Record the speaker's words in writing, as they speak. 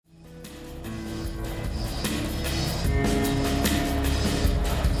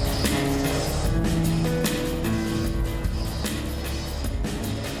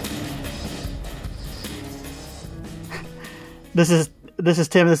This is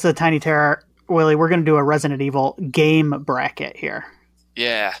Tim. This is a Tiny Terror. Willie, we're going to do a Resident Evil game bracket here.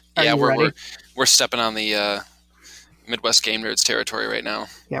 Yeah, Are yeah, you ready? we're stepping on the Midwest Game Nerds territory right now.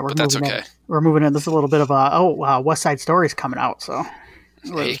 Yeah, but that's okay. We're moving in. This is a little bit of a West Side Story's coming out, so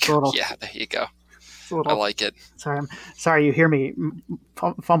There you go. Yeah, there you go. I like it. Sorry, you hear me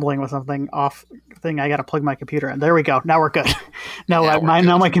fumbling with something off thing. I got to plug my computer in. There we go. Now we're good. Now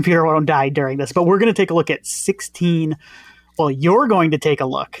my computer won't die during this. But we're going to take a look at 16. Well, you're going to take a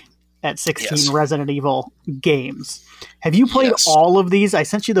look at 16 Resident Evil games. Have you played all of these? I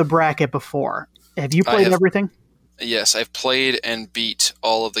sent you the bracket before. Have you played everything? Yes, I've played and beat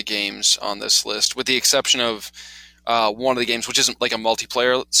all of the games on this list, with the exception of one of the games, which isn't like a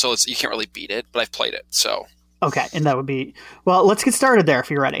multiplayer, so you can't really beat it, but I've played it, so. Okay, and that would be... Well, let's get started there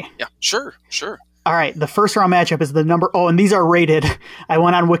if you're ready. Yeah, sure. All right, the first round matchup is the number... Oh, and these are rated. I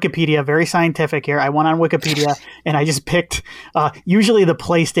went on Wikipedia, very scientific here. I went on Wikipedia, and I just picked usually the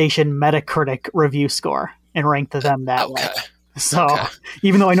PlayStation Metacritic review score and ranked them that way. So,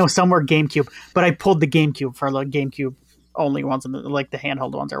 even though I know some were GameCube, but I pulled the GameCube for the GameCube only ones, and like the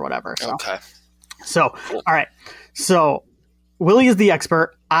handheld ones or whatever. So. Okay. So, cool. All right. So, Willie is the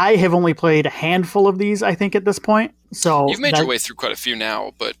expert. I have only played a handful of these, I think, at this point. So you've made your way through quite a few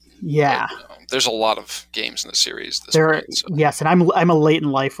now, but yeah, there's a lot of games in the series. Yes, and I'm a late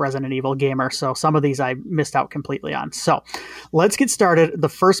in life Resident Evil gamer, so some of these I missed out completely on. So let's get started. The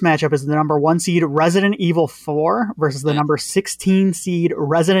first matchup is the number 1 seed Resident Evil 4 versus the number 16 seed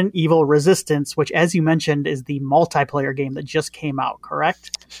Resident Evil Resistance, which, as you mentioned, is the multiplayer game that just came out.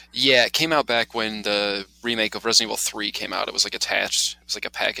 Correct? Yeah, it came out back when the remake of Resident Evil 3 came out. It was like attached. It was like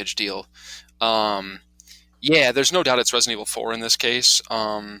a package deal. Yeah, there's no doubt it's Resident Evil 4 in this case.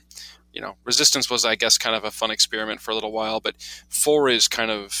 Resistance was, I guess, kind of a fun experiment for a little while, but 4 is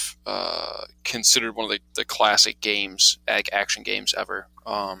kind of considered one of the classic games, action games ever,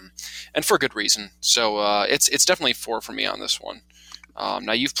 and for good reason. So it's definitely 4 for me on this one.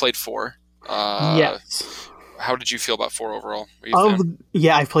 Now, you've played 4. Yes. How did you feel about 4 overall?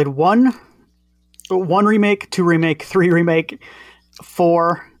 I've played 1 remake, 2 remake, 3 remake,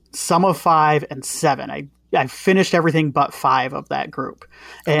 4, some of 5, and 7. I finished everything but 5 of that group.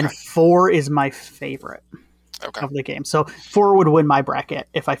 And 4 is my favorite of the game. So 4 would win my bracket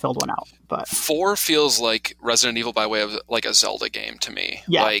if I filled one out. But 4 feels like Resident Evil by way of like a Zelda game to me.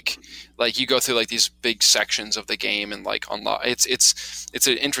 Yeah. Like you go through like these big sections of the game and like unlock. It's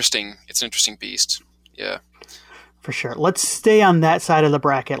an interesting beast. Yeah. For sure. Let's stay on that side of the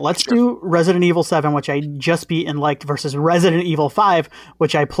bracket. Let's do Resident Evil 7, which I just beat and liked, versus Resident Evil 5,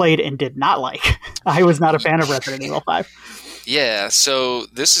 which I played and did not like. I was not a fan of Resident Evil 5. Yeah, so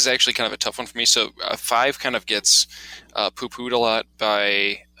this is actually kind of a tough one for me. So 5 kind of gets poo-pooed a lot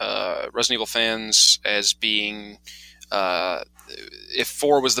by Resident Evil fans as being... if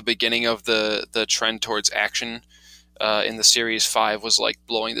 4 was the beginning of the trend towards action in the series, 5 was like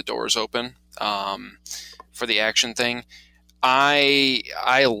blowing the doors open. For the action thing, but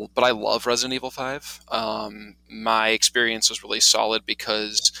I love Resident Evil 5. My experience was really solid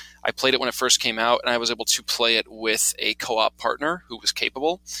because I played it when it first came out, and I was able to play it with a co-op partner who was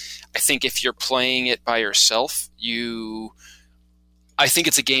capable. I think if you're playing it by yourself, I think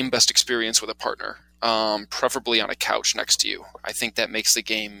it's a game best experience with a partner, preferably on a couch next to you. I think that makes the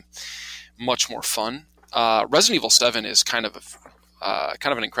game much more fun. Resident Evil 7 is kind of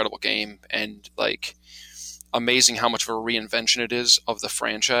an incredible game, and like amazing how much of a reinvention it is of the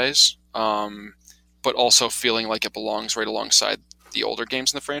franchise, but also feeling like it belongs right alongside the older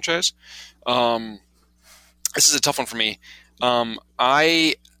games in the franchise. This is a tough one for me.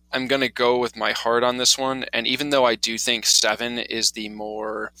 I am going to go with my heart on this one, and even though I do think 7 is the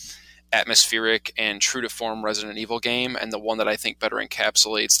more atmospheric and true to form Resident Evil game, and the one that I think better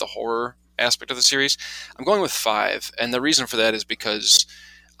encapsulates the horror aspect of the series, I'm going with 5, and the reason for that is because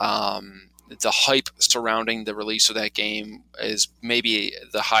the hype surrounding the release of that game is maybe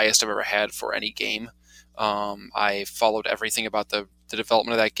the highest I've ever had for any game. I followed everything about the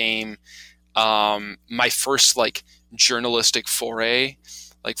development of that game. My first journalistic foray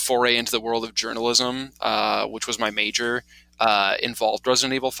into the world of journalism, which was my major, involved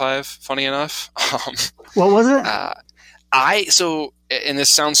Resident Evil 5, funny enough. What was it? And this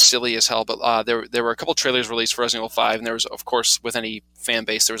sounds silly as hell, but there were a couple trailers released for Resident Evil 5, and there was, of course, with any fan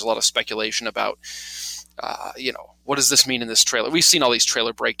base, there was a lot of speculation about, what does this mean in this trailer? We've seen all these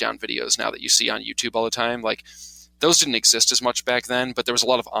trailer breakdown videos now that you see on YouTube all the time. Like, those didn't exist as much back then, but there was a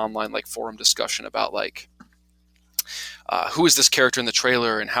lot of online forum discussion about who is this character in the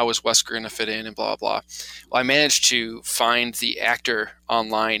trailer and how is Wesker going to fit in and blah, blah, blah. Well, I managed to find the actor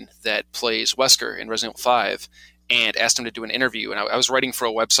online that plays Wesker in Resident Evil 5, and asked him to do an interview. And I was writing for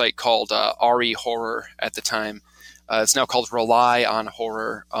a website called RE Horror at the time. It's now called Rely on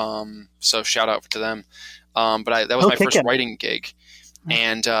Horror. So shout out to them. But that was my first writing gig.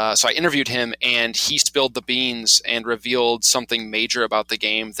 And so I interviewed him, and he spilled the beans and revealed something major about the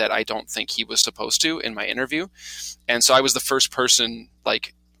game that I don't think he was supposed to in my interview. And so I was the first person,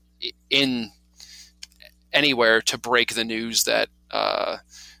 like, in anywhere to break the news that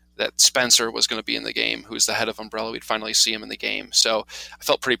that Spencer was going to be in the game, who's the head of Umbrella. We'd finally see him in the game. So I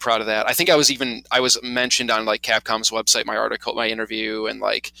felt pretty proud of that. I think I was mentioned on like Capcom's website, my article, my interview, and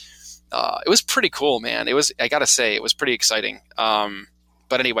like it was pretty cool, man. I gotta say, it was pretty exciting.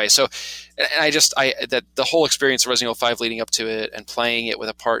 But anyway, so and that the whole experience of Resident Evil 5 leading up to it and playing it with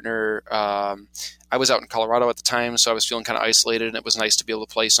a partner. I was out in Colorado at the time, so I was feeling kind of isolated, and it was nice to be able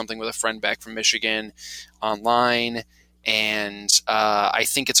to play something with a friend back from Michigan online. And I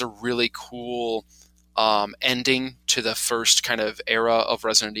think it's a really cool ending to the first kind of era of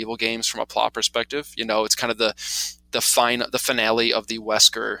Resident Evil games from a plot perspective. You know, it's kind of the finale of the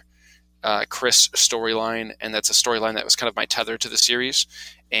Wesker Chris storyline, and that's a storyline that was kind of my tether to the series.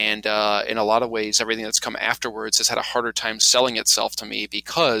 And in a lot of ways, everything that's come afterwards has had a harder time selling itself to me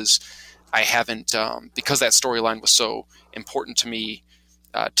because I haven't because that storyline was so important to me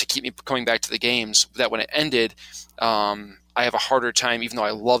to keep me coming back to the games. That when it ended, I have a harder time, even though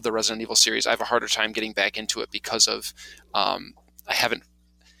I love the Resident Evil series, I have a harder time getting back into it because of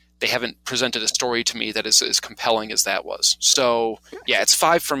they haven't presented a story to me that is as compelling as that was. So yeah, it's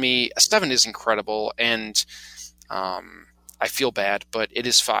 5 for me. 7 is incredible, and I feel bad, but it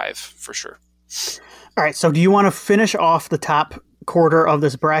is 5 for sure. All right. So do you want to finish off the top quarter of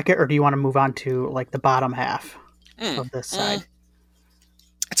this bracket, or do you want to move on to like the bottom half of this side?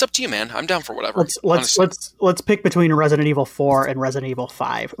 It's up to you, man. I'm down for whatever. Let's pick between Resident Evil 4 and Resident Evil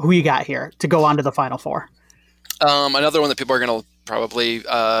 5. Who you got here to go on to the final 4? Another one that people are going to probably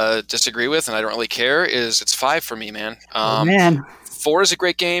disagree with, and I don't really care, is it's 5 for me, man. Man. 4 is a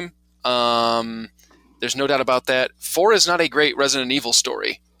great game. There's no doubt about that. 4 is not a great Resident Evil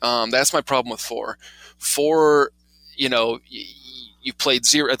story. That's my problem with 4. 4, you know, you've played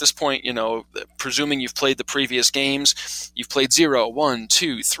 0 at this point, you know, presuming you've played the previous games, you've played 0, 1,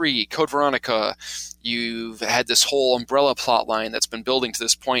 2, 3, Code Veronica. You've had this whole Umbrella plot line that's been building to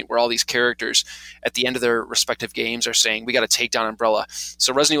this point where all these characters at the end of their respective games are saying, we got to take down Umbrella.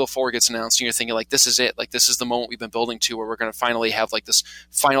 So Resident Evil 4 gets announced, and you're thinking, like, this is it. Like, this is the moment we've been building to where we're going to finally have, like, this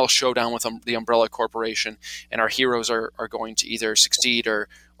final showdown with the Umbrella Corporation, and our heroes are going to either succeed or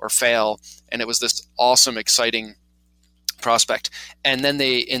fail. And it was this awesome, exciting prospect. And then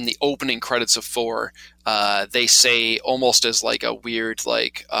they, in the opening credits of 4, they say, almost as like a weird,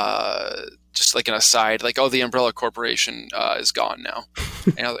 like just like an aside, like, oh, the Umbrella Corporation is gone now.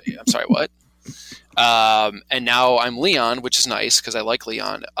 And I'm sorry, what? And now I'm Leon, which is nice because I like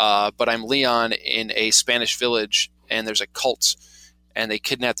Leon, but I'm Leon in a Spanish village, and there's a cult, and they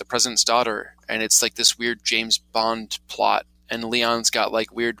kidnap the president's daughter, and it's like this weird James Bond plot, and Leon's got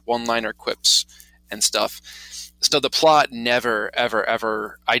like weird one-liner quips and stuff. So the plot never, ever,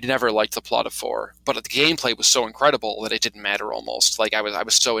 ever, I never liked the plot of 4, but the gameplay was so incredible that it didn't matter almost. Like I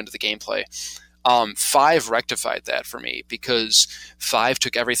was so into the gameplay. 5 rectified that for me because 5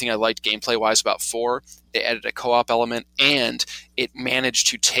 took everything I liked gameplay-wise about 4. They added a co-op element, and it managed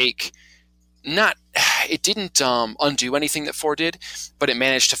to take it didn't undo anything that 4 did, but it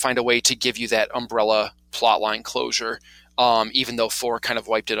managed to find a way to give you that Umbrella plotline closure. Even though 4 kind of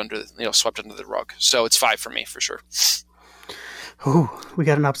wiped it swept under the rug. So it's 5 for me, for sure. Ooh, we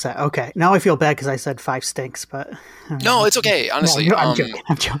got an upset. Okay. Now I feel bad because I said 5 stinks, but... No, it's okay, honestly. No, I'm joking.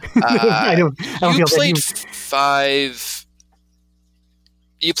 I don't you feel played bad. 5...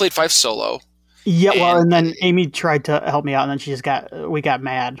 You played 5 solo. Yeah, well, and then Amy tried to help me out, and then we got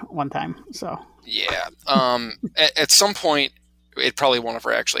mad one time, so... Yeah. At some point, it probably won't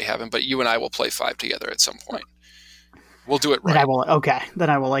ever actually happen, but you and I will play 5 together at some point. We'll do it right. Then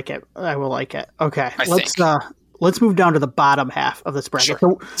I will like it. Okay. Let's move down to the bottom half of this bracket.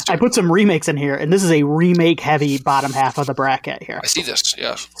 Sure. So I put some remakes in here, and this is a remake-heavy bottom half of the bracket here. I see this,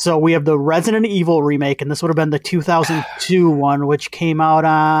 yeah. So we have the Resident Evil remake, and this would have been the 2002 one, which came out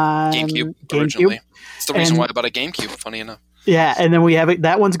on GameCube originally. It's the reason why I bought a GameCube, funny enough. Yeah, and then we have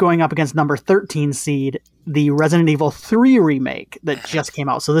that one's going up against number 13 seed, the Resident Evil 3 remake that just came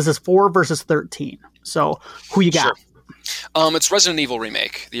out. So this is 4 versus 13. So who you got? Sure. It's Resident Evil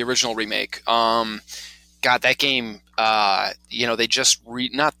remake, the original remake. God, that game, they just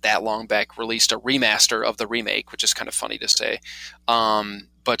not that long back released a remaster of the remake, which is kind of funny to say.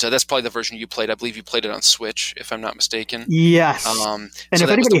 but that's probably the version you played. I believe you played it on Switch, if I'm not mistaken. Yes. And so if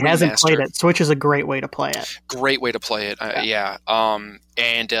anybody hasn't played it, Switch is a great way to play it. Great way to play it. Yeah.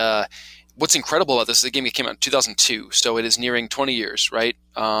 And what's incredible about this is the game came out in 2002, so it is nearing 20 years, right?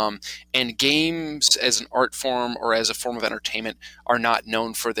 And games as an art form or as a form of entertainment are not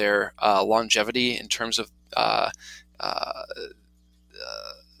known for their longevity in terms of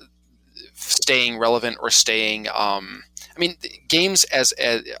staying relevant or staying. I mean, games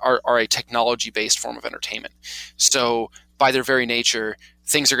are a technology-based form of entertainment. So by their very nature,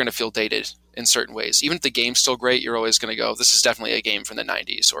 things are going to feel dated in certain ways. Even if the game's still great, you're always going to go, this is definitely a game from the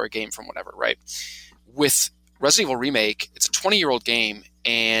 90s or a game from whatever, right? With Resident Evil Remake, it's a 20-year-old game,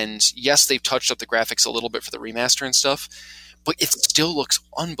 and yes, they've touched up the graphics a little bit for the remaster and stuff, but it still looks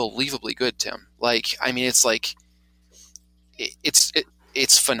unbelievably good, Tim. Like, I mean, it's like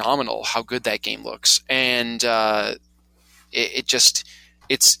it's phenomenal how good that game looks, and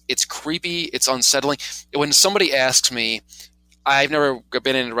it's creepy, it's unsettling. When somebody asks me, I've never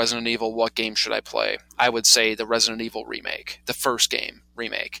been into Resident Evil, what game should I play? I would say the Resident Evil remake, the first game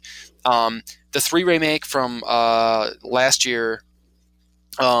remake. The 3 remake from last year,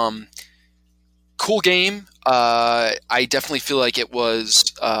 cool game. I definitely feel like it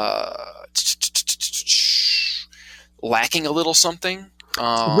was lacking a little something.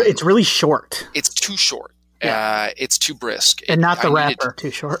 It's really short. It's too short. Yeah. It's too brisk. And not the rapper,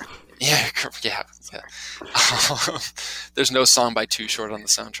 Too Short. Yeah. There's no song by Too Short on the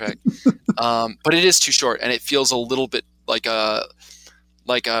soundtrack, but it is too short, and it feels a little bit like a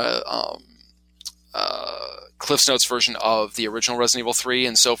Cliff's Notes version of the original Resident Evil 3.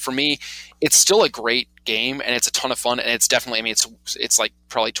 And so for me, it's still a great game, and it's a ton of fun, and it's definitely, I mean, it's like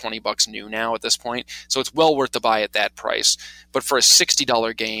probably $20 new now at this point, so it's well worth the buy at that price. But for a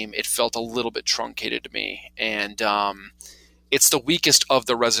 $60 game, it felt a little bit truncated to me, and it's the weakest of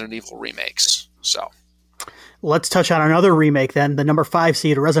the Resident Evil remakes. So let's touch on another remake then, the number 5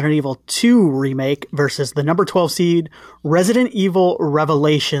 seed Resident Evil 2 remake versus the number 12 seed Resident Evil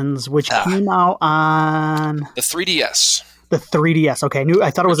Revelations, which came out on the 3DS. The 3DS. Okay,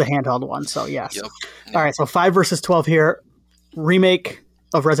 I thought it was a handheld one, so yes. Yep. All right, so 5 versus 12 here. Remake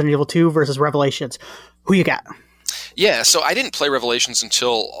of Resident Evil 2 versus Revelations. Who you got? Yeah, so I didn't play Revelations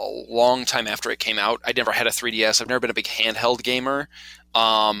until a long time after it came out. I never had a 3DS. I've never been a big handheld gamer.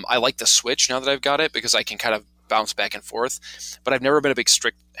 I like the Switch now that I've got it because I can kind of bounce back and forth. But I've never been a big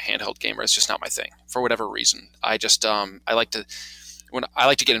strict handheld gamer. It's just not my thing for whatever reason. I just I like to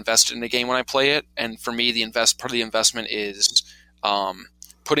get invested in a game when I play it, and for me, part of the investment is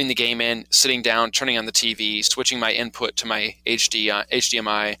putting the game in, sitting down, turning on the TV, switching my input to my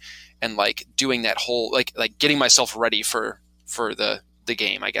HDMI, and like doing that whole like getting myself ready for the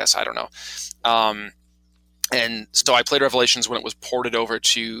game. I guess I don't know. And so I played Revelations when it was ported over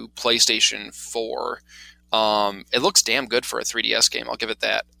to PlayStation 4. It looks damn good for a 3DS game. I'll give it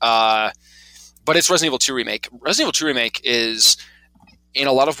that. But it's Resident Evil 2 remake. Resident Evil 2 remake is, in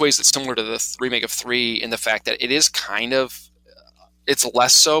a lot of ways, it's similar to the remake of 3 in the fact that it is kind of, it's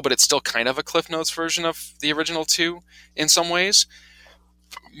less so, but it's still kind of a Cliff Notes version of the original 2 in some ways.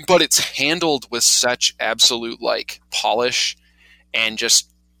 But it's handled with such absolute like polish, and just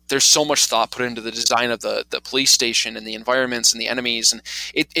there's so much thought put into the design of the police station and the environments and the enemies, and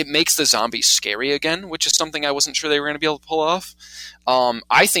it makes the zombies scary again, which is something I wasn't sure they were going to be able to pull off.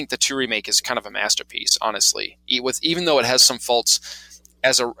 I think the 2 remake is kind of a masterpiece, honestly. Even though it has some faults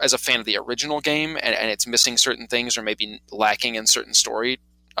as a fan of the original game, and it's missing certain things or maybe lacking in certain story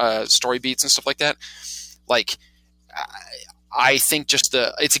beats and stuff like that. Like, I think just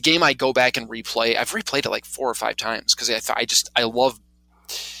it's a game I go back and replay. I've replayed it like 4 or 5 times because I love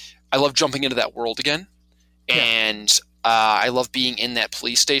jumping into that world again, and I love being in that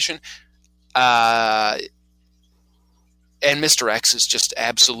police station. And Mr. X is just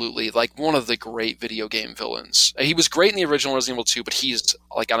absolutely like one of the great video game villains. He was great in the original Resident Evil 2, but he's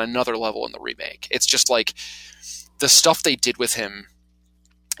like on another level in the remake. It's just like the stuff they did with him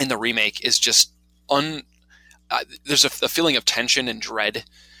in the remake is just there's a feeling of tension and dread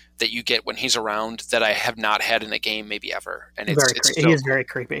that you get when he's around that I have not had in a game maybe ever. And he is very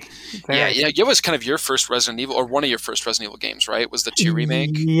creepy. Yeah, it was kind of your first Resident Evil, or one of your first Resident Evil games, right? Was the 2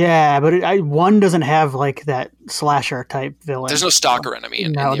 remake? Yeah, but 1 doesn't have like that slasher type villain. There's no stalker enemy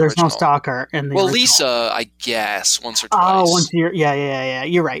in the original. There's no stalker in the original. Lisa, I guess, once or twice. Oh, once a year. Yeah.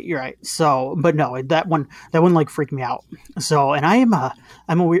 You're right. So, but no, that one like freaked me out. So, and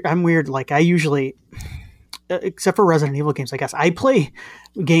I'm weird. Like I usually, except for Resident Evil games, I guess I play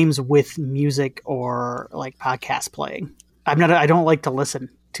games with music or like podcast playing. I don't like to listen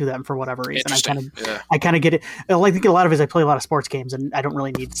to them for whatever reason. Yeah. I kind of get it. I think a lot of it is I play a lot of sports games, and I don't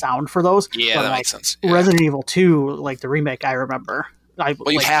really need sound for those. Yeah, but that like, makes sense. Yeah. Resident Evil 2, like the remake, I remember.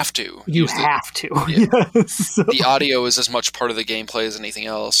 You have to. You have to. Yeah. Yes. So. The audio is as much part of the gameplay as anything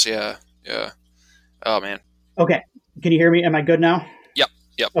else. Yeah. Yeah. Oh, man. Okay. Can you hear me? Am I good now?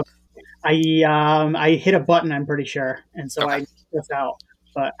 Yep. Okay. I hit a button, I'm pretty sure, and so I missed out.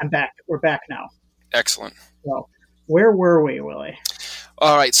 But I'm back. We're back now. Excellent. So, where were we, Willie?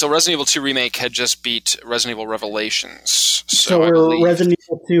 All right, so Resident Evil 2 Remake had just beat Resident Evil Revelations. So we're Resident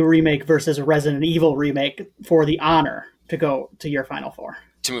Evil 2 Remake versus Resident Evil Remake for the honor to go to your Final Four.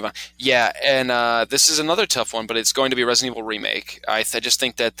 To move on. Yeah, and this is another tough one, but it's going to be Resident Evil Remake. I just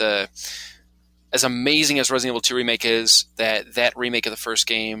think that as amazing as Resident Evil 2 Remake is, that remake of the first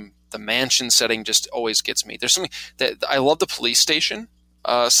game, the mansion setting just always gets me. There's something that I love the police station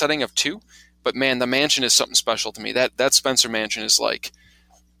setting of 2, but man, the mansion is something special to me. That Spencer Mansion is like,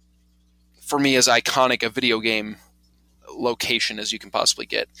 for me, as iconic a video game location as you can possibly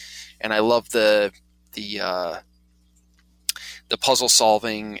get. And I love the puzzle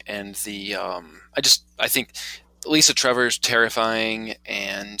solving and I think Lisa Trevor's terrifying,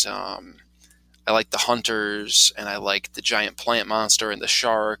 and I like the hunters, and I like the giant plant monster and the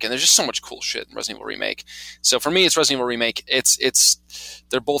shark, and there's just so much cool shit in Resident Evil Remake. So for me, it's Resident Evil Remake.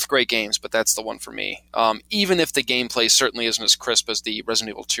 They're both great games, but that's the one for me. Even if the gameplay certainly isn't as crisp as the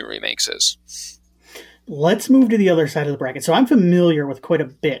Resident Evil 2 remakes is. Let's move to the other side of the bracket. So I'm familiar with quite a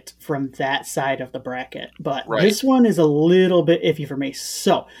bit from that side of the bracket, but This one is a little bit iffy for me.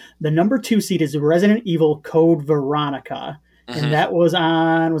 So the number 2 seed is Resident Evil Code Veronica, and that was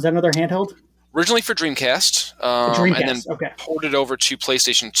that another handheld? Originally for Dreamcast, and then ported over to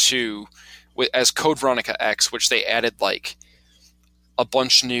PlayStation 2 as Code Veronica X, which they added like a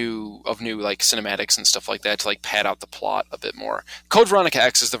bunch new like cinematics and stuff like that to like pad out the plot a bit more. Code Veronica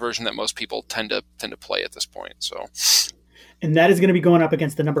X is the version that most people tend to play at this point. So, and that is going to be going up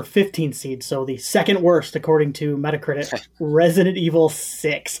against the number 15 seed, so the second worst according to Metacritic, Resident Evil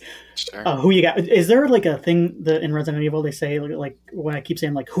 6. Sure. Who you got? Is there like a thing that in Resident Evil they say like when I keep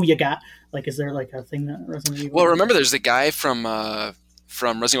saying like who you got? Like, is there like a thing that Resident Evil? Well, remember, there's the guy from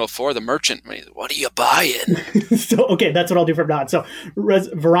Resident Evil 4, the merchant. What are you buying? So okay, that's what I'll do from now on. So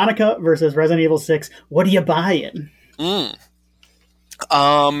Veronica versus Resident Evil 6. What are you buying?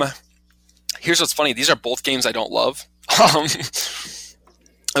 Here's what's funny. These are both games I don't love.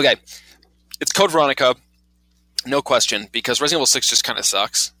 Okay, it's Code Veronica, no question, because Resident Evil 6 just kind of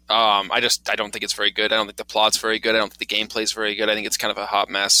sucks. I don't think it's very good. I don't think the plot's very good. I don't think the gameplay's very good. I think it's kind of a hot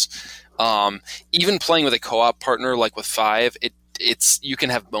mess. Even playing with a co-op partner like with 5, it's you can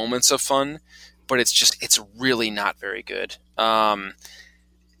have moments of fun, but it's really not very good.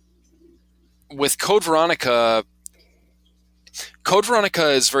 With Code Veronica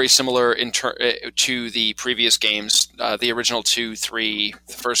is very similar to the previous games, the original 2, 3,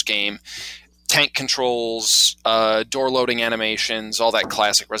 the first game. Tank controls, door loading animations, all that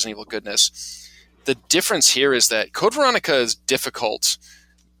classic Resident Evil goodness. The difference here is that Code Veronica is difficult,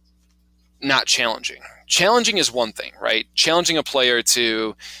 not challenging. Challenging is one thing, right? Challenging a player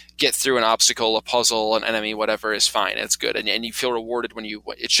to get through an obstacle, a puzzle, an enemy, whatever is fine. It's good, and you feel rewarded when you.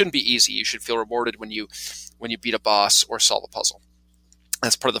 It shouldn't be easy. You should feel rewarded when you beat a boss or solve a puzzle.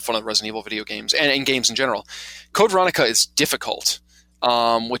 That's part of the fun of Resident Evil video games and games in general. Code Veronica is difficult,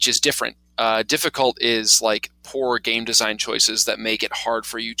 which is different. Difficult is like poor game design choices that make it hard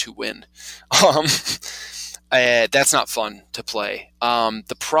for you to win. That's not fun to play.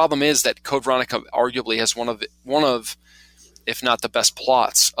 The problem is that Code Veronica arguably has one of, if not the best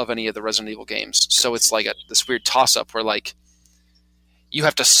plots of any of the Resident Evil games. So it's like this weird toss-up where like you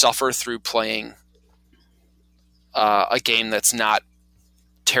have to suffer through playing a game that's not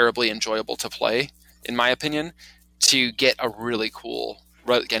terribly enjoyable to play, in my opinion, to get a really cool,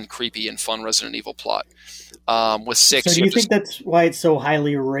 again, creepy and fun Resident Evil plot. With 6, so do you think that's why it's so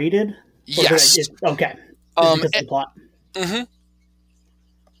highly rated? Yes. Okay. Because of the plot. Mm-hmm.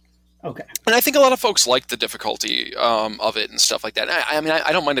 Okay. And I think a lot of folks like the difficulty of it and stuff like that. I mean,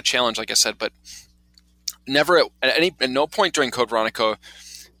 I don't mind a challenge, like I said, but never at no point during Code Veronica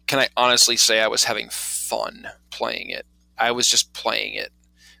can I honestly say I was having fun playing it. I was just playing it.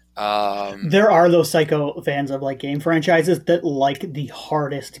 There are those psycho fans of like game franchises that like the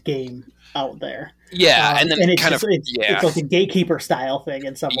hardest game out there. Yeah, and then it's it's like a gatekeeper style thing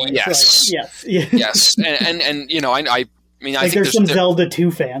in some ways. Yes, yes, and you know, I mean, I think there's some Zelda 2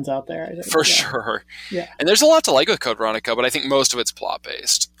 fans out there. I think, for sure. Yeah, and there's a lot to like with Code Veronica, but I think most of it's plot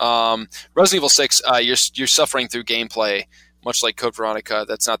based. Resident Evil 6, you're suffering through gameplay, much like Code Veronica,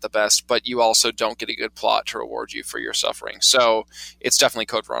 that's not the best, but you also don't get a good plot to reward you for your suffering. So it's definitely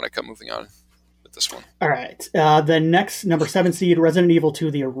Code Veronica. Moving on with this one. All right. The next number 7 seed, Resident Evil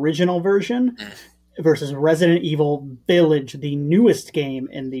 2, the original version, versus Resident Evil Village, the newest game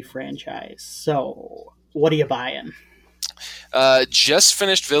in the franchise. So, what are you buying? Just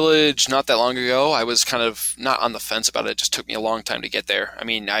finished Village not that long ago. I was kind of not on the fence about it. It just took me a long time to get there. I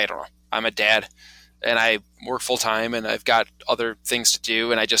mean, I don't know. I'm a dad, and I work full time, and I've got other things to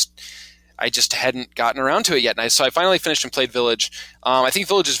do, and I just hadn't gotten around to it yet. So I finally finished and played Village. I think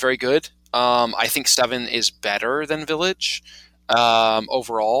Village is very good. I think 7 is better than Village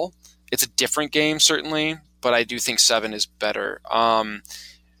overall. It's a different game, certainly, but I do think 7 is better.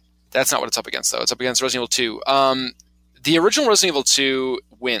 That's not what it's up against, though. It's up against Resident Evil 2. The original Resident Evil 2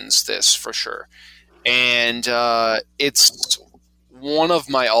 wins this for sure. And it's one of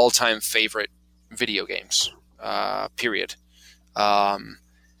my all-time favorite video games, period.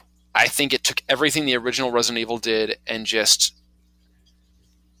 I think it took everything the original Resident Evil did and just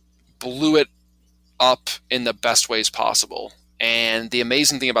blew it up in the best ways possible. And the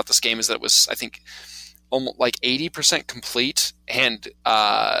amazing thing about this game is that it was, I think, almost like 80% complete, and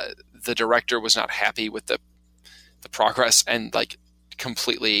the director was not happy with the progress and like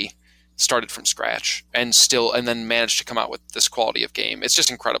completely started from scratch and then managed to come out with this quality of game. It's just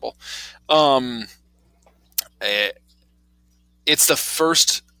incredible. It's the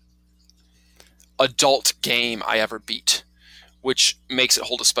first adult game I ever beat, which makes it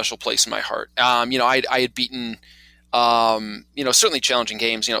hold a special place in my heart. I had beaten, certainly challenging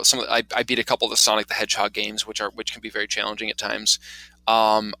games. I beat a couple of the Sonic the Hedgehog games, which can be very challenging at times.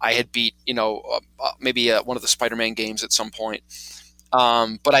 I had beat, maybe one of the Spider-Man games at some point.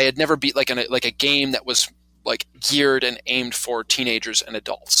 But I had never beat like a game that was like geared and aimed for teenagers and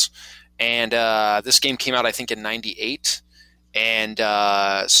adults. And this game came out, I think, in '98. And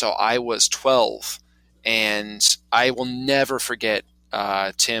so I was 12. And I will never forget,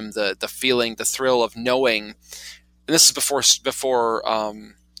 Tim, the feeling, the thrill of knowing. And this is before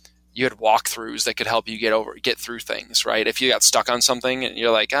you had walkthroughs that could help you get through things, right? If you got stuck on something and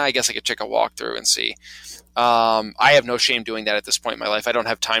you're like, I guess I could check a walkthrough and see. I have no shame doing that at this point in my life. I don't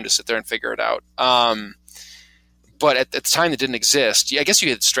have time to sit there and figure it out. But at the time, it didn't exist. I guess you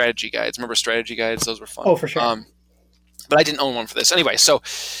had strategy guides. Remember strategy guides? Those were fun. Oh, for sure. But I didn't own one for this. Anyway, so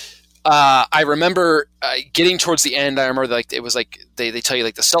I remember getting towards the end. I remember it was like they tell you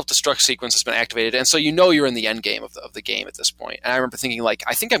like the self-destruct sequence has been activated, and so you're in the end game of the game at this point. And I remember thinking like,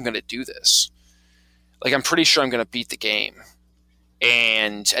 I think I'm going to do this. Like I'm pretty sure I'm going to beat the game,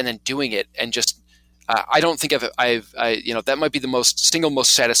 and then doing it, and just I don't think I've that might be the single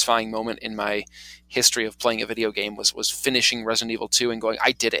most satisfying moment in my history of playing a video game was finishing Resident Evil 2 and going,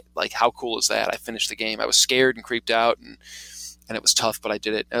 I did it. Like how cool is that? I finished the game. I was scared and creeped out and it was tough, but I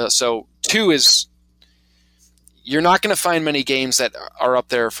did it. So 2 is, you're not going to find many games that are up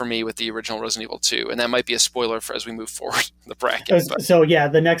there for me with the original Resident Evil 2, and that might be a spoiler for as we move forward in the bracket. So yeah,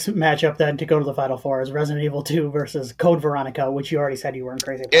 the next matchup then to go to the Final Four is Resident Evil 2 versus Code Veronica, which you already said you weren't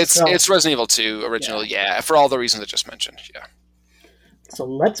crazy about. It's Resident Evil 2 original, yeah, for all the reasons I just mentioned, yeah. So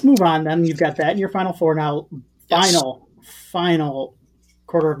let's move on then. You've got that in your Final Four now. Final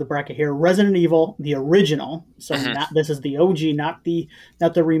quarter of the bracket here. Resident Evil, the original. So this is the OG, not the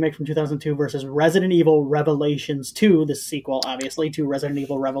remake from 2002 versus Resident Evil Revelations 2, the sequel, obviously, to Resident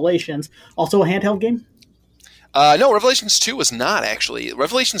Evil Revelations. Also a handheld game? No, Revelations 2 was not, actually.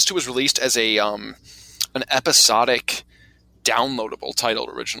 Revelations 2 was released as an episodic downloadable title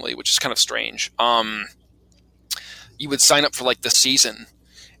originally, which is kind of strange. You would sign up for like the season,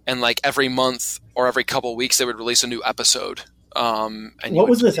 and like every month or every couple of weeks they would release a new episode. And what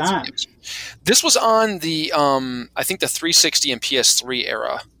was this on? This was on the I think the 360 and PS3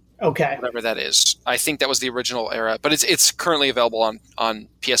 era. Okay, whatever that is. I think that was the original era, but it's currently available on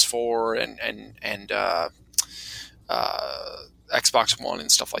PS4 and Xbox One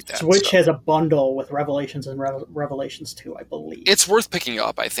and stuff like that. Switch has a bundle with Revelations and Revelations 2, I believe. It's worth picking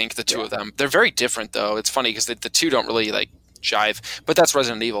up, I think, the two of them. They're very different, though. It's funny because the two don't really like jive, but that's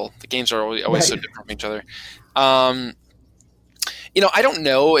Resident Evil. The games are always so different from each other. I don't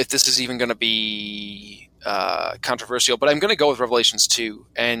know if this is even going to be controversial, but I'm going to go with Revelations 2.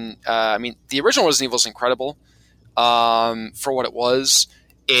 And, the original Resident Evil is incredible for what it was.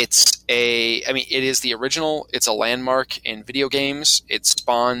 It is the original. It's a landmark in video games. It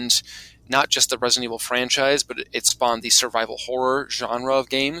spawned not just the Resident Evil franchise, but it spawned the survival horror genre of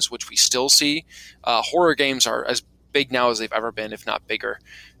games, which we still see. Horror games are as big now as they've ever been, if not bigger,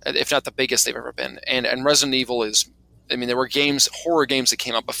 if not the biggest they've ever been. And Resident Evil is, there were horror games that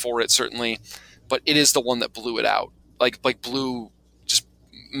came out before it, certainly, but it is the one that blew it out. like Blue just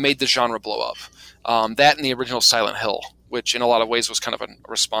made the genre blow up. That and the original Silent Hill, which in a lot of ways was kind of a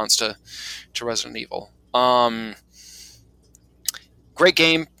response to Resident Evil. Great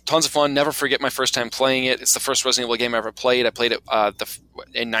game, tons of fun. Never forget my first time playing it. It's the first Resident Evil game I ever played. I played it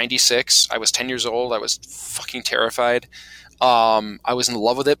in '96. I was 10 years old. I was fucking terrified. I was in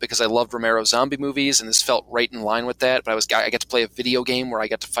love with it because I loved Romero zombie movies, and this felt right in line with that. But I got to play a video game where I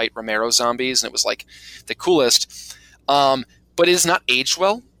got to fight Romero zombies, and it was like the coolest. But it is not aged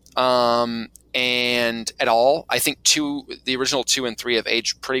well, and at all. I think the original 2 and 3 have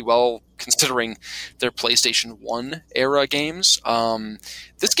aged pretty well considering their PlayStation 1 era games.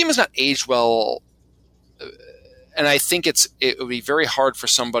 This game has not aged well, and I think it would be very hard for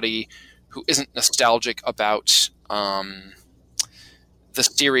somebody who isn't nostalgic about the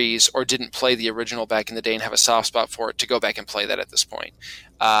series or didn't play the original back in the day and have a soft spot for it to go back and play that at this point.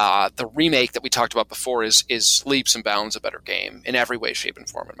 The remake that we talked about before is leaps and bounds a better game in every way, shape, and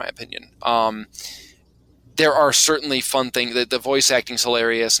form, in my opinion. There are certainly fun things. The voice acting's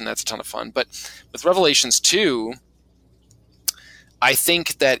hilarious, and that's a ton of fun. But with Revelations 2, I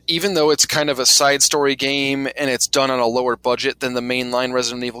think that even though it's kind of a side story game and it's done on a lower budget than the mainline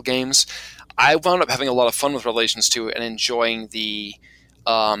Resident Evil games, I wound up having a lot of fun with Revelations 2 and enjoying the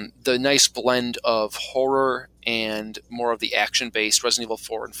nice blend of horror and more of the action-based Resident Evil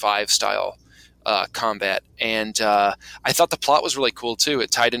 4 and 5 style combat. And I thought the plot was really cool, too.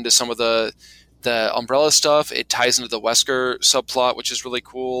 It tied into some of the Umbrella stuff. It ties into the Wesker subplot, which is really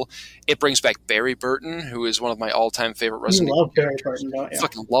cool. It brings back Barry Burton, who is one of my all-time favorite Resident Evil. You love Barry Burton, don't you? I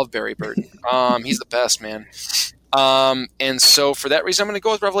fucking love Barry Burton. He's the best, man. And so for that reason, I'm going to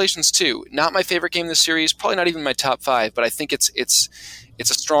go with Revelations 2. Not my favorite game in the series, probably not even my top 5, but I think it's a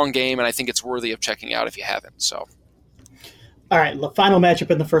strong game, and I think it's worthy of checking out if you haven't. So, all right, the final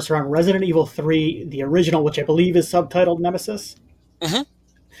matchup in the first round: Resident Evil 3, the original, which I believe is subtitled Nemesis,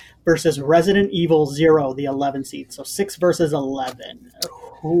 versus Resident Evil 0, the 11 seed. So 6 versus 11.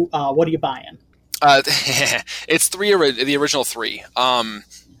 What are you buying? It's the original 3.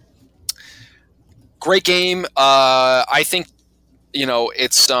 Great game. I think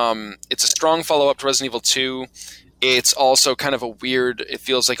it's a strong follow up to Resident Evil 2. It's also kind of a weird. It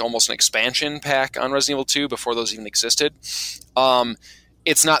feels like almost an expansion pack on Resident Evil 2 before those even existed.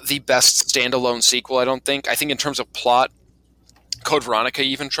 It's not the best standalone sequel, I don't think. I think in terms of plot, Code Veronica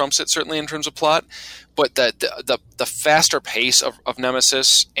even trumps it, certainly in terms of plot. But the faster pace of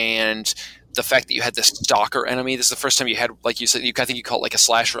Nemesis and the fact that you had this stalker enemy, this is the first time you had, like you said, I think you call it like a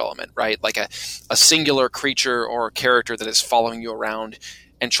slasher element, right? Like a singular creature or character that is following you around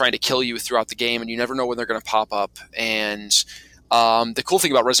and trying to kill you throughout the game, and you never know when they're going to pop up. And the cool thing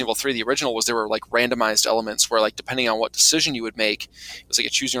about Resident Evil 3, the original, was there were like randomized elements where, like, depending on what decision you would make, it was like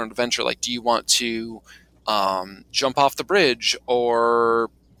a choose your own adventure. Like, do you want to jump off the bridge or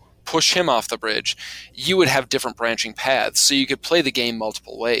push him off the bridge? You would have different branching paths, so you could play the game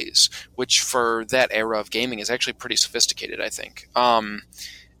multiple ways, which for that era of gaming is actually pretty sophisticated, I think. And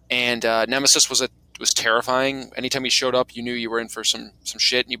Nemesis was terrifying. Anytime he showed up, you knew you were in for some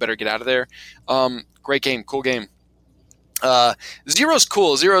shit, and you better get out of there. Great game, cool game. Zero's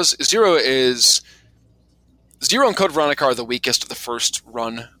cool. Zero and Code Veronica are the weakest of the first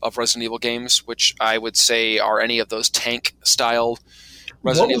run of Resident Evil games, which I would say are any of those tank-style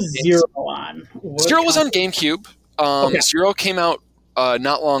Resident Evil games. Zero on? Zero was on GameCube. Okay. Zero came out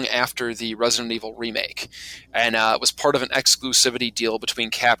not long after the Resident Evil remake, and it was part of an exclusivity deal between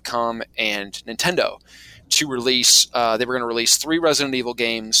Capcom and Nintendo to release. They were going to release 3 Resident Evil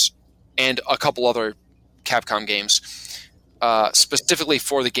games and a couple other Capcom games specifically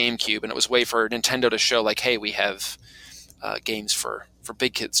for the GameCube, and it was a way for Nintendo to show, like, hey, we have games for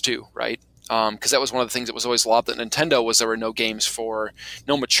big kids too, right? Because that was one of the things that was always lobbed at Nintendo, was there were no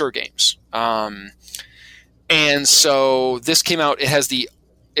mature games. And so this came out. It has the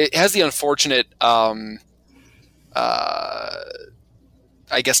unfortunate, I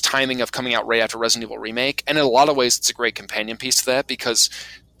guess, timing of coming out right after Resident Evil Remake. And in a lot of ways, it's a great companion piece to that, because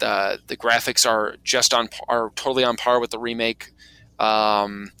the graphics are are totally on par with the remake.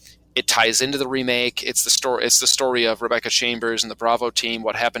 It ties into the remake. It's the story of Rebecca Chambers and the Bravo team.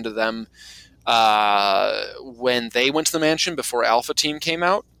 What happened to them when they went to the mansion before Alpha Team came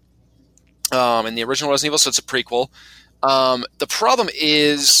out. In the original Resident Evil, so it's a prequel. The problem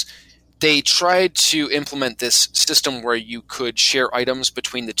is they tried to implement this system where you could share items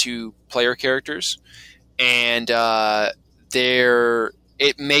between the 2 player characters, and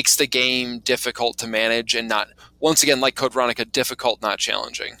it makes the game difficult to manage, and not, once again, like Code Veronica, difficult, not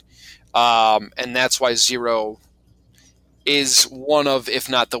challenging. And that's why Zero is one of, if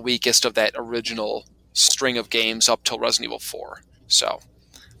not the weakest of that original string of games up till Resident Evil 4. So,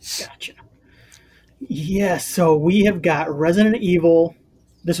 Gotcha. Yeah, so we have got Resident Evil.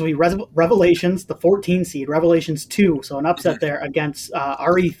 This will be Revelations, the 14 seed, Revelations 2. So an upset there against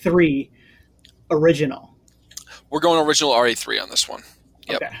RE3 original. we're going original RE3 on this one.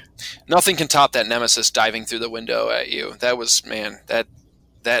 Yep. Okay. Nothing can top that Nemesis diving through the window at you. That was, man, that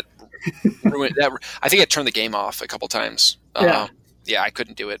ruined that. I think it turned the game off a couple times. Yeah, I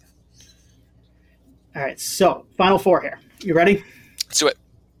couldn't do it. All right, so final four here. You ready? Let's do it.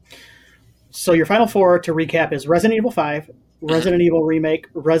 So your final four, to recap, is Resident Evil 5, Resident Evil Remake,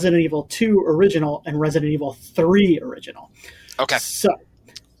 Resident Evil 2 Original, and Resident Evil 3 Original. Okay. So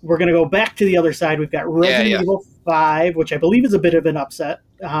we're going to go back to the other side. We've got Resident Evil 5, which I believe is a bit of an upset.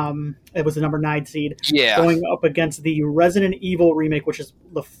 It was the number 9 seed. Yeah. Going up against the Resident Evil Remake, which is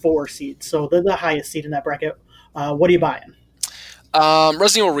the 4 seed. So they're the highest seed in that bracket. What are you buying?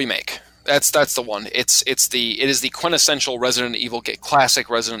 Resident Evil Remake. That's the one. It is the quintessential Resident Evil classic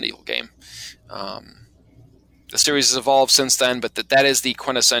Resident Evil game. The series has evolved since then, but that is the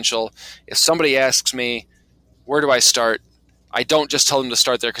quintessential. If somebody asks me, where do I start? I don't just tell them to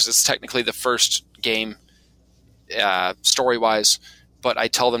start there because it's technically the first game story-wise, but I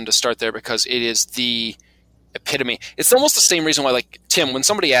tell them to start there because it is the epitome. It's almost the same reason why, like, Tim, when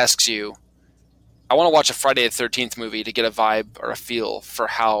somebody asks you, I want to watch a Friday the 13th movie to get a vibe or a feel for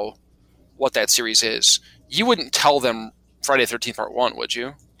what that series is, you wouldn't tell them Friday the 13th Part 1, would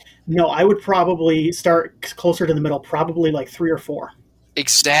you? No, I would probably start closer to the middle, probably like 3 or 4.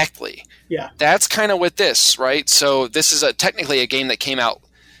 Exactly. Yeah. That's kind of with this, right? So this is technically a game that came out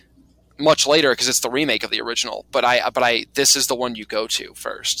much later because it's the remake of the original. But this is the one you go to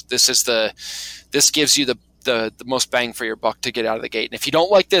first. This gives you the most bang for your buck to get out of the gate. And if you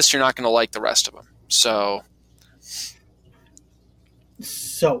don't like this, you're not going to like the rest of them. So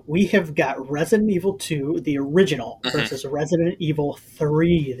we have got Resident Evil 2, the original, versus Resident Evil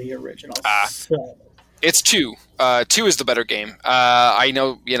 3, the original. It's 2. 2 is the better game. I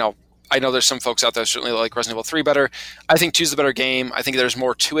know there's some folks out there certainly like Resident Evil 3 better. I think 2 is the better game. I think there's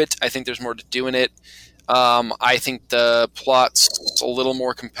more to it. I think there's more to do in it. I think the plot's a little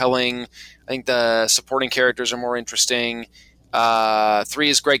more compelling. I think the supporting characters are more interesting. 3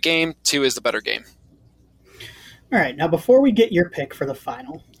 is a great game. 2 is the better game. All right. Now, before we get your pick for the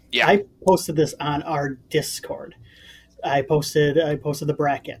final, yeah. I posted this on our Discord. I posted the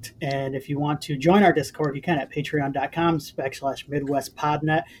bracket. And if you want to join our Discord, you can at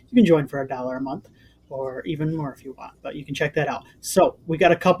patreon.com/MidwestPodNet. You can join for $1 a month or even more if you want, but you can check that out. So we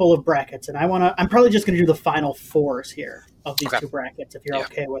got a couple of brackets, and I'm probably just going to do the final fours here of these two brackets if you're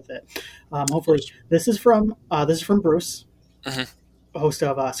okay with it. Hopefully, this is from Bruce, host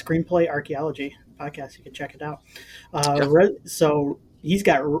of Screenplay Archaeology podcast. You can check it out. So he's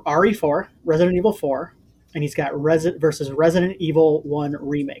got RE4, Resident Evil 4, and he's got versus Resident Evil 1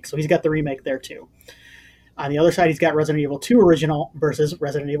 Remake. So he's got the remake there too. On the other side, he's got Resident Evil 2 Original versus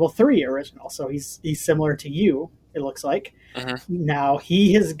Resident Evil 3 Original. So he's similar to you, it looks like. Now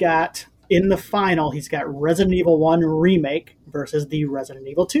he has got, in the final, he's got Resident Evil 1 Remake versus the Resident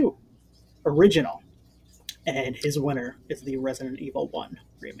Evil 2 Original. And his winner is the Resident Evil 1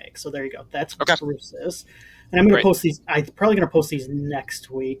 Remake. So there you go. That's Bruce's. And I'm going to post these. I'm probably going to post these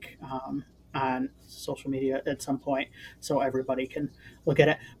next week on social media at some point so everybody can look at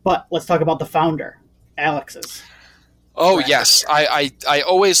it. But let's talk about the founder, Alex's. Oh, yes. I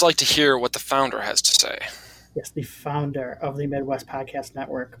always like to hear what the founder has to say. Yes, the founder of the Midwest Podcast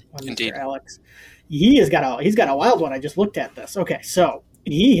Network, Indeed. Mr. Alex. He's got a wild one. I just looked at this. Okay, so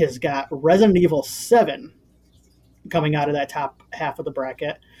he has got Resident Evil 7 coming out of that top half of the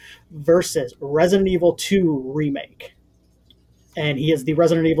bracket versus Resident Evil 2 Remake. And he is the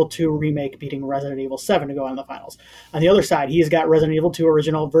Resident Evil 2 Remake beating Resident Evil 7 to go on the finals. On the other side, he has got Resident Evil 2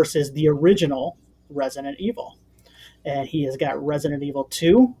 Original versus the original Resident Evil. And he has got Resident Evil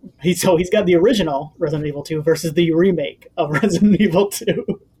 2. He's got the original Resident Evil 2 versus the remake of Resident Evil 2.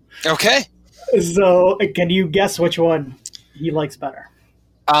 Okay. So can you guess which one he likes better?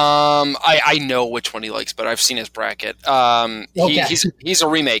 I know which one he likes better. I've seen his bracket. He's a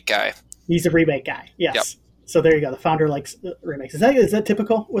remake guy. He's a remake guy. Yes. Yep. So there you go. The founder likes remakes. Is that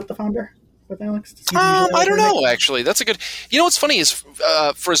typical with the founder, with Alex? I don't know. Actually, that's a good. You know what's funny is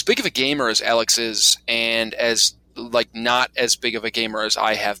for as big of a gamer as Alex is, and as not as big of a gamer as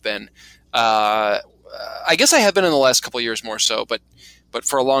I have been. I guess I have been in the last couple of years more so, but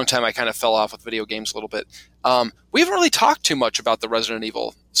for a long time I kind of fell off with video games a little bit. We haven't really talked too much about the Resident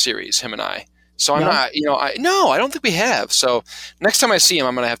Evil series, him and I. So I'm not, I don't think we have. So next time I see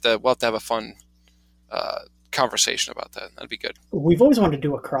him, we'll have to have a fun conversation about that. That'd be good. We've always wanted to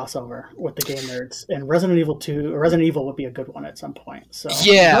do a crossover with the Game Nerds, and Resident Evil would be a good one at some point. So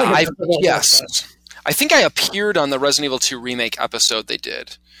yeah, yes. I think I appeared on the Resident Evil 2 remake episode they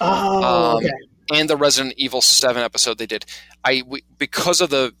did. Oh, okay. And the Resident Evil 7 episode they did. Because of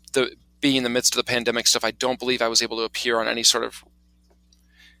the being in the midst of the pandemic stuff, I don't believe I was able to appear on any sort of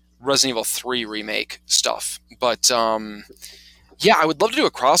Resident Evil 3 remake stuff. But yeah, I would love to do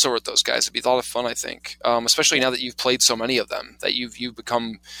a crossover with those guys. It'd be a lot of fun, I think. Especially now that you've played so many of them, that you've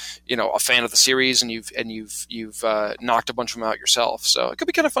become, a fan of the series, and you've knocked a bunch of them out yourself. So it could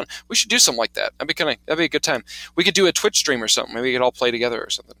be kind of fun. We should do something like that. That'd be a good time. We could do a Twitch stream or something. Maybe we could all play together or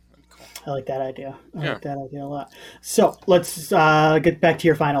something. That'd be cool. I like that idea. I like that idea a lot. So let's get back to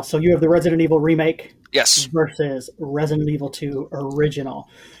your final. So you have the Resident Evil remake, yes, versus Resident Evil 2 original.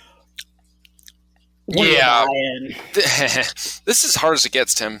 Yeah, this is as hard as it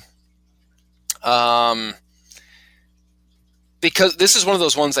gets, Tim. Because this is one of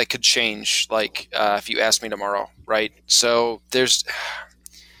those ones that could change, like if you asked me tomorrow, right? So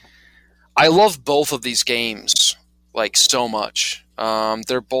I love both of these games like so much.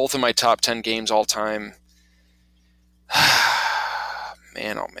 They're both in my top 10 games all time.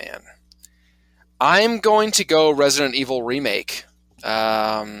 Man, oh man. I'm going to go Resident Evil Remake.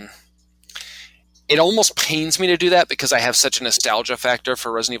 It almost pains me to do that because I have such a nostalgia factor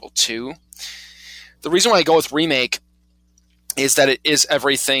for Resident Evil 2. The reason why I go with Remake is that it is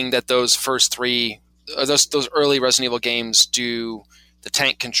everything that those first three, those early Resident Evil games do. The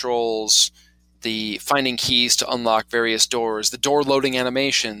tank controls, the finding keys to unlock various doors, the door loading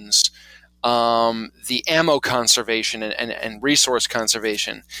animations, the ammo conservation and resource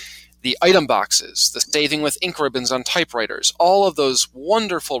conservation, the item boxes, the saving with ink ribbons on typewriters, all of those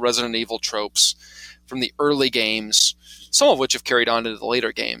wonderful Resident Evil tropes from the early games, some of which have carried on into the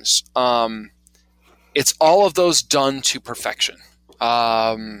later games. It's all of those done to perfection.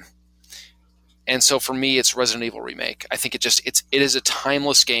 And so for me, it's Resident Evil Remake. I think it is a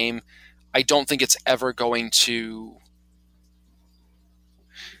timeless game. I don't think it's ever going to...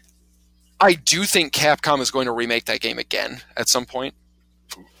 I do think Capcom is going to remake that game again at some point.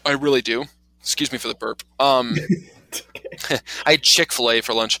 I really do. Excuse me for the burp. Okay. I had Chick-fil-A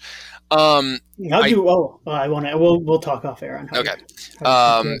for lunch. We'll talk off air on how. Okay.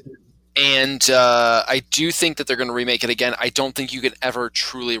 And I do think that they're going to remake it again. I don't think you can ever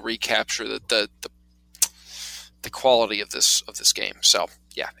truly recapture the quality of this game. So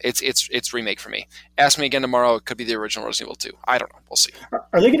yeah, it's remake for me. Ask me again tomorrow. It could be the original Resident Evil 2. I don't know. We'll see.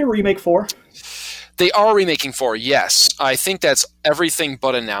 Are they going to remake 4? They are remaking 4. Yes, I think that's everything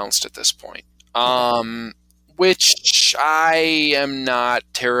but announced at this point. Which I am not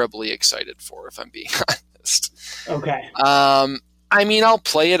terribly excited for, if I'm being honest. Okay. I mean, I'll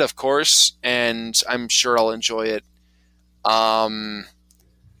play it, of course, and I'm sure I'll enjoy it.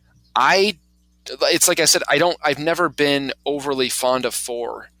 It's like I said, I've never been overly fond of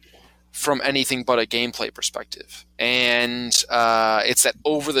 4 from anything but a gameplay perspective, and it's that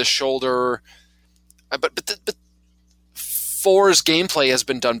over the shoulder. But 4's gameplay has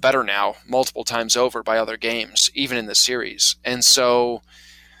been done better now, multiple times over by other games, even in the series. And so,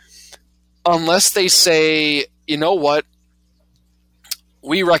 unless they say, you know what,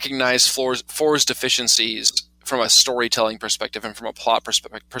 we recognize 4's deficiencies from a storytelling perspective and from a plot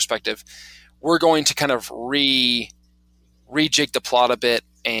perspective, we're going to kind of rejig the plot a bit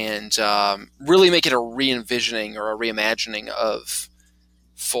and really make it a re-envisioning or a reimagining of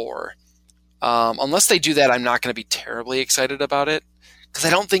 4. Unless they do that, I'm not going to be terribly excited about it, because I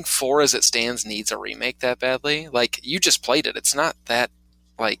don't think 4 as it stands needs a remake that badly. Like, you just played it. It's not that,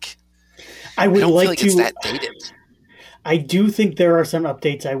 like... I don't feel like it's that dated. I do think there are some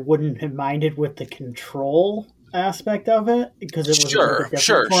updates I wouldn't have minded with the control aspect of it, because it was a little bit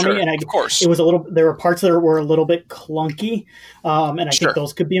different for me. And of course. There were parts that were a little bit clunky, and I think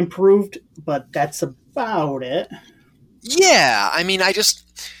those could be improved, but that's about it. Yeah, I mean,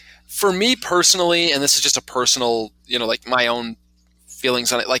 for me personally, and this is just a personal, like my own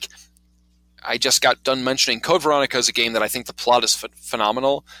feelings on it, like I just got done mentioning Code Veronica is a game that I think the plot is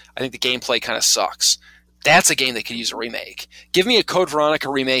phenomenal. I think the gameplay kind of sucks. That's a game that could use a remake. Give me a Code Veronica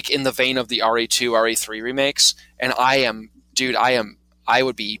remake in the vein of the RE2, RE3 remakes, and I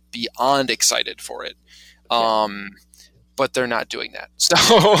would be beyond excited for it. But they're not doing that. So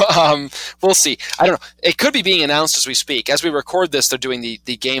we'll see. I don't know. It could be being announced as we speak. As we record this, they're doing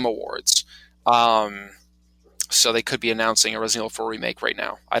the Game Awards. So they could be announcing a Resident Evil 4 remake right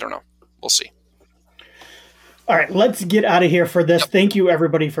now. I don't know. We'll see. All right, let's get out of here for this. Yep. Thank you,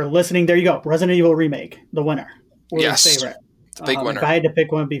 everybody, for listening. There you go. Resident Evil Remake, the winner. Yes. Favorite. The big winner. I had to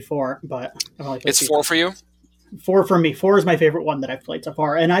pick one before, but I've only it's 4 for you? 4 for me. 4 is my favorite one that I've played so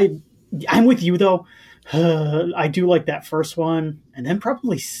far, and I'm with you though. I do like that first one, and then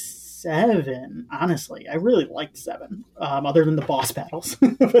probably 7. Honestly, I really liked 7. Other than the boss battles,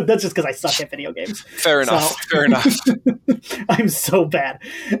 but that's just because I suck at video games. Fair enough. Fair enough. I'm so bad.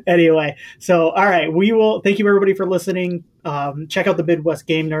 Anyway, so all right, we will. Thank you everybody for listening. Check out the Midwest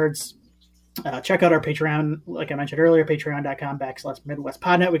Game Nerds. Check out our Patreon, like I mentioned earlier,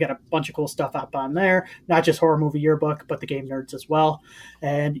 patreon.com/MidwestPodNet. We got a bunch of cool stuff up on there, not just Horror Movie Yearbook, but the Game Nerds as well.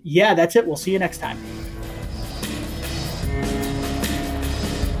 And yeah, that's it. We'll see you next time.